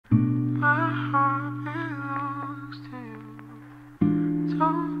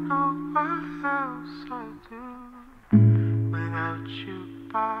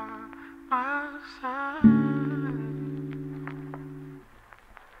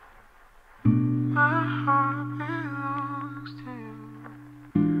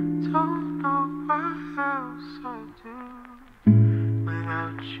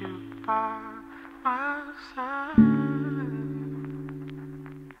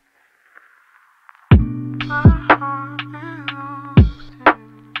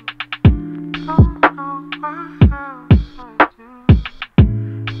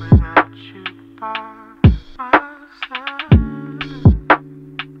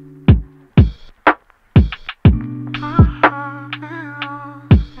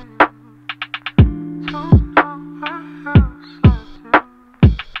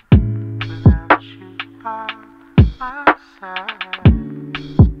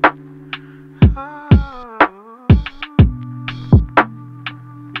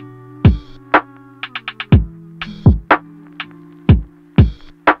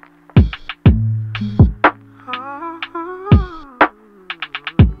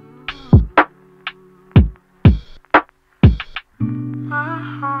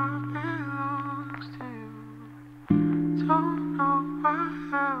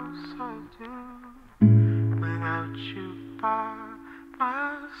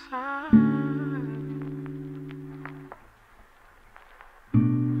side.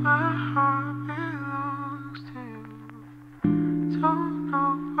 My heart belongs to you. Don't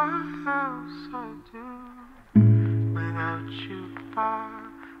know what else I do without you by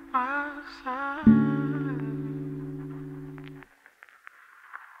my side.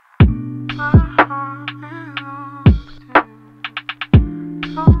 My heart belongs to you.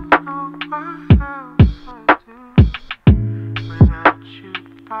 Don't know what else I do without you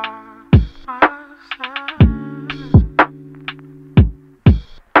by my side.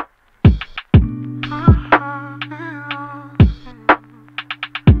 My heart belongs to you.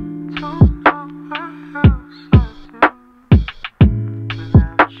 Don't know what else I do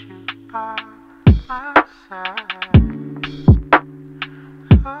without you by my side.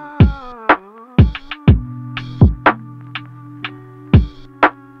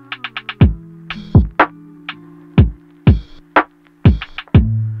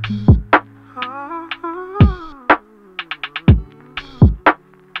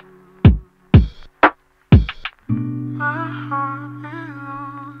 My heart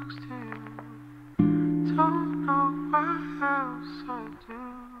belongs to you. Don't know what else I do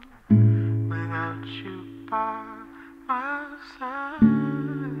without you by my side.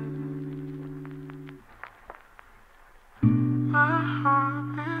 My heart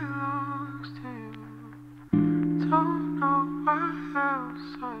belongs to you. Don't know what else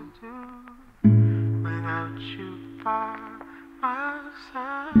I do without you by my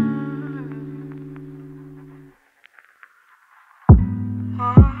side.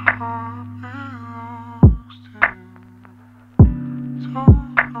 My heart belongs to you. Don't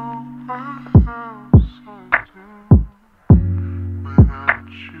know what else I do without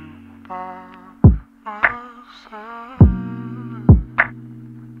you by my side.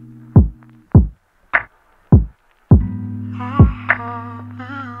 My heart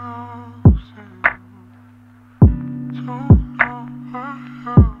belongs to you. Don't know what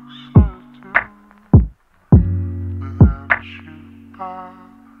else I do without you by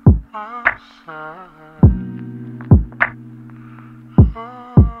my side.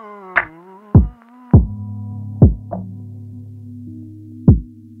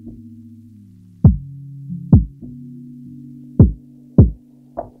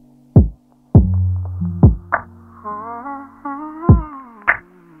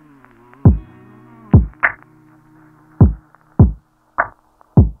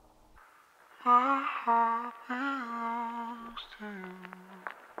 My heart belongs to you.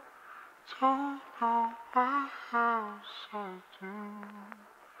 Don't know what else I do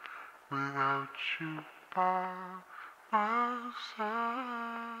without you by my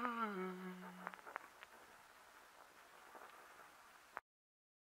side.